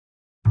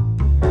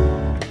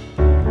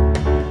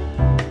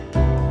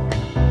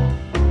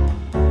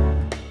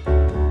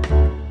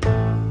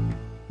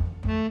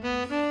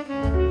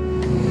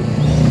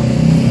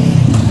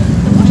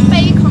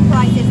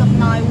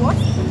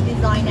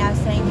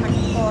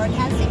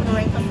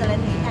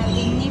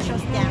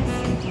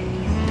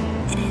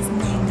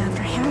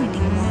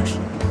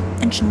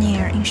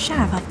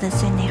engineer-in-chief of the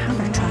Sydney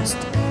Harbour Trust.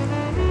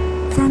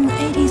 From the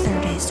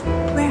 1830s,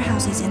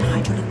 warehouses and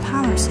hydraulic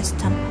power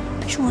system,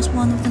 which was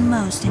one of the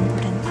most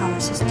important power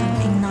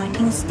systems in the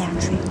 19th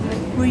century,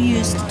 were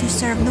used to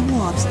serve the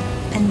wharves,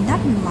 and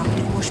that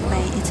marked Walsh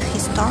Bay its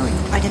historic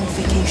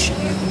identification.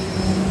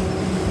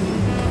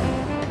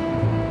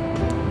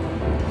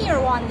 Here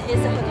one is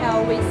a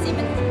hotel with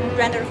cement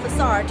rendered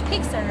facade to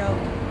Hickson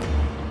Road.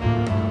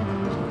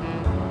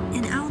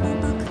 An outdoor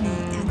balcony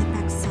at the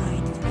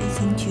backside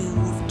facing to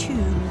Wharf 2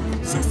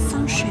 sets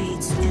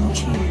sunshades and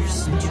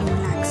chairs to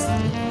relax.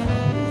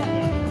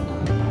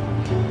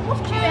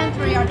 Wharf 2 and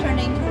 3 are turned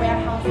into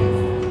warehouses.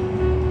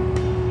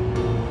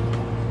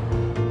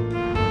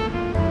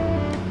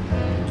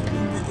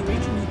 Keeping the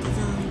original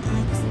design on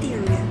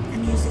exterior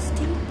and uses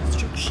timber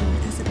construction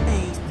as a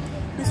base,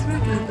 with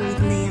regular grid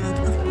layout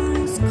of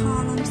lines,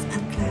 columns,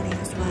 and cladding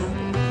as well.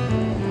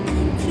 And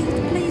includes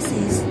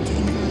places to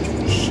encourage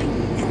the ship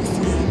and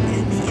slope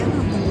at the end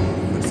of the wall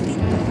for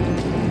skateboarding.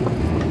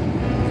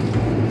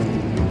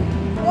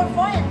 Wharf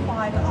 4 and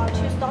 5 are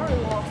two-story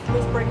wharfs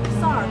with brick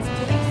facades to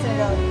Hickson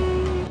Road,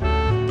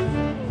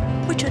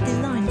 which are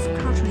designed for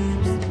cultural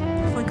use.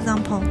 For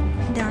example,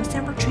 there are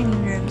several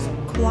training rooms,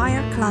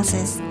 choir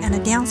classes, and a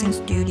dancing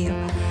studio.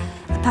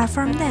 Apart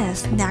from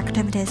this, the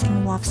activities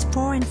in Wharfs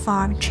 4 and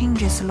 5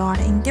 changes a lot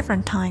in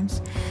different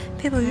times.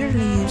 People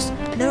usually use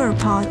lower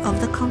part of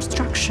the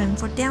construction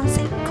for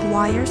dancing,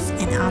 choirs,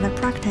 and other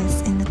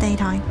practice in the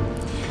daytime.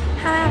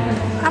 However,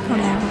 upper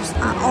levels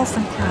are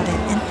often crowded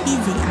and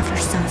busy after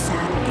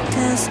sunset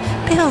because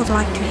people would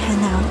like to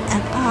hang out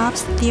at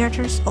pubs,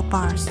 theaters, or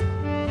bars.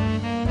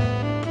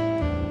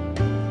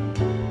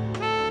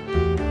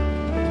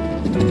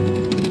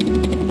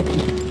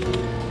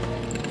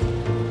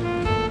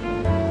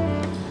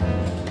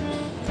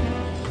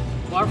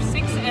 Wharf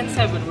 6 and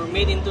 7 were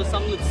made into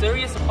some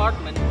luxurious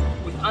apartment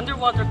with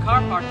underwater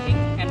car parking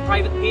and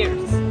private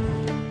piers.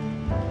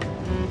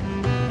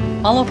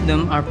 All of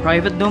them are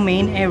private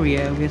domain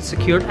area with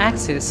secured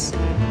access,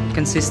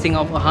 consisting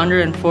of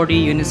 140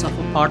 units of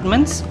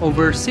apartments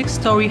over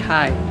 6-story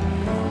high,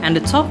 and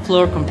the top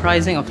floor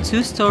comprising of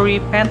 2-story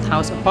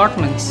penthouse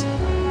apartments.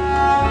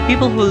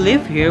 People who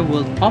live here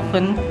will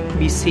often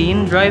be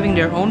seen driving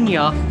their own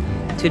yacht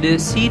to the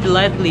sea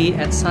delightfully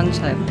at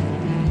sunset.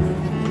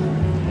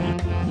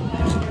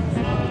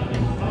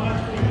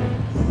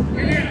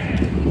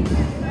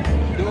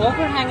 The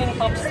overhanging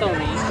top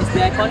story is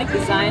the iconic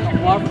design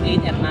of Wharf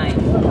 8 and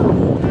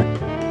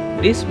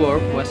 9. This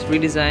wharf was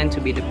redesigned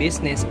to be the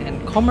business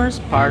and commerce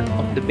part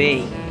of the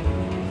bay.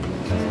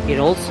 It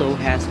also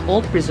has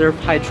all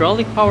preserved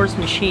hydraulic power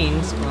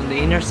machines on the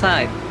inner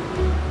side.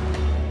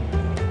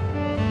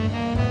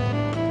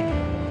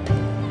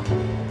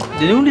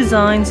 The new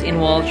designs in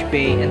Walsh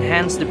Bay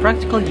enhance the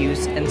practical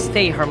use and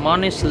stay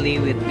harmoniously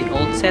with the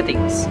old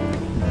settings.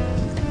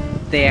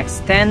 They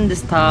extend the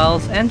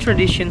styles and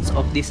traditions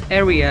of this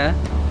area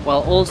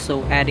while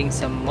also adding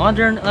some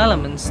modern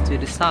elements to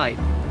the site.